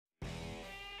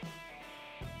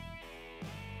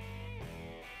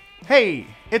Hey,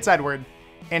 it's Edward,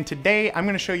 and today I'm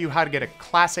going to show you how to get a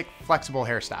classic flexible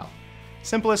hairstyle.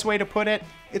 Simplest way to put it,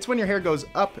 it's when your hair goes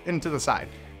up and to the side.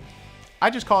 I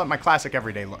just call it my classic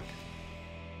everyday look.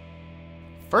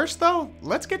 First though,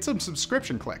 let's get some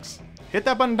subscription clicks. Hit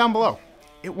that button down below.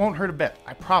 It won't hurt a bit,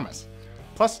 I promise.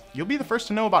 Plus, you'll be the first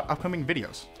to know about upcoming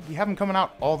videos. We have them coming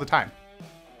out all the time.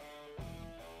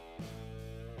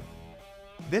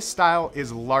 This style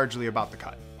is largely about the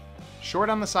cut.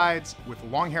 Short on the sides with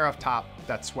long hair off top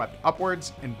that's swept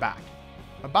upwards and back,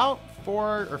 about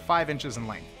 4 or 5 inches in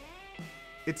length.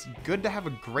 It's good to have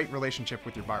a great relationship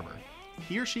with your barber.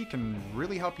 He or she can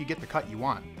really help you get the cut you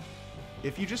want.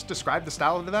 If you just describe the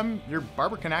style to them, your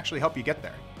barber can actually help you get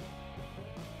there.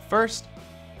 First,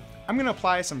 I'm going to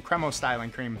apply some Cremo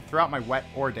Styling Cream throughout my wet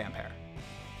or damp hair.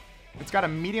 It's got a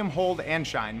medium hold and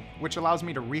shine, which allows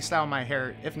me to restyle my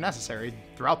hair, if necessary,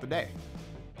 throughout the day.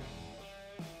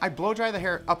 I blow dry the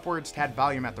hair upwards to add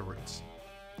volume at the roots.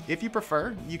 If you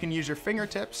prefer, you can use your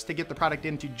fingertips to get the product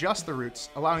into just the roots,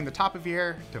 allowing the top of your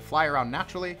hair to fly around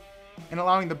naturally, and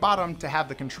allowing the bottom to have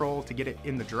the control to get it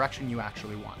in the direction you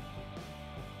actually want.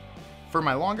 For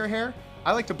my longer hair,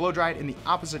 I like to blow dry it in the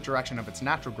opposite direction of its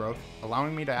natural growth,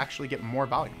 allowing me to actually get more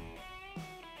volume.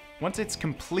 Once it's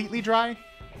completely dry,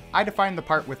 I define the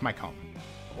part with my comb,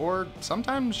 or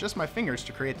sometimes just my fingers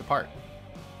to create the part.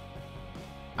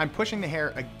 I'm pushing the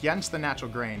hair against the natural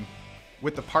grain.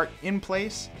 With the part in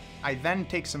place, I then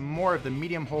take some more of the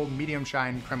medium hold, medium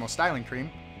shine Cremo Styling Cream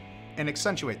and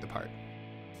accentuate the part.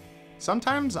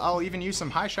 Sometimes I'll even use some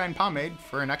high shine pomade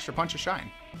for an extra punch of shine.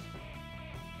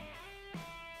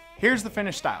 Here's the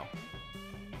finished style.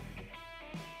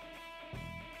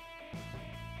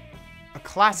 A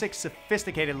classic,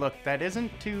 sophisticated look that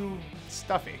isn't too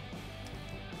stuffy.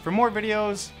 For more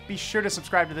videos, be sure to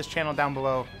subscribe to this channel down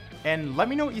below, and let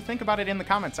me know what you think about it in the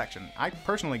comment section. I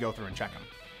personally go through and check them.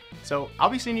 So I'll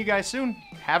be seeing you guys soon.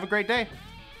 Have a great day.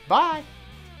 Bye!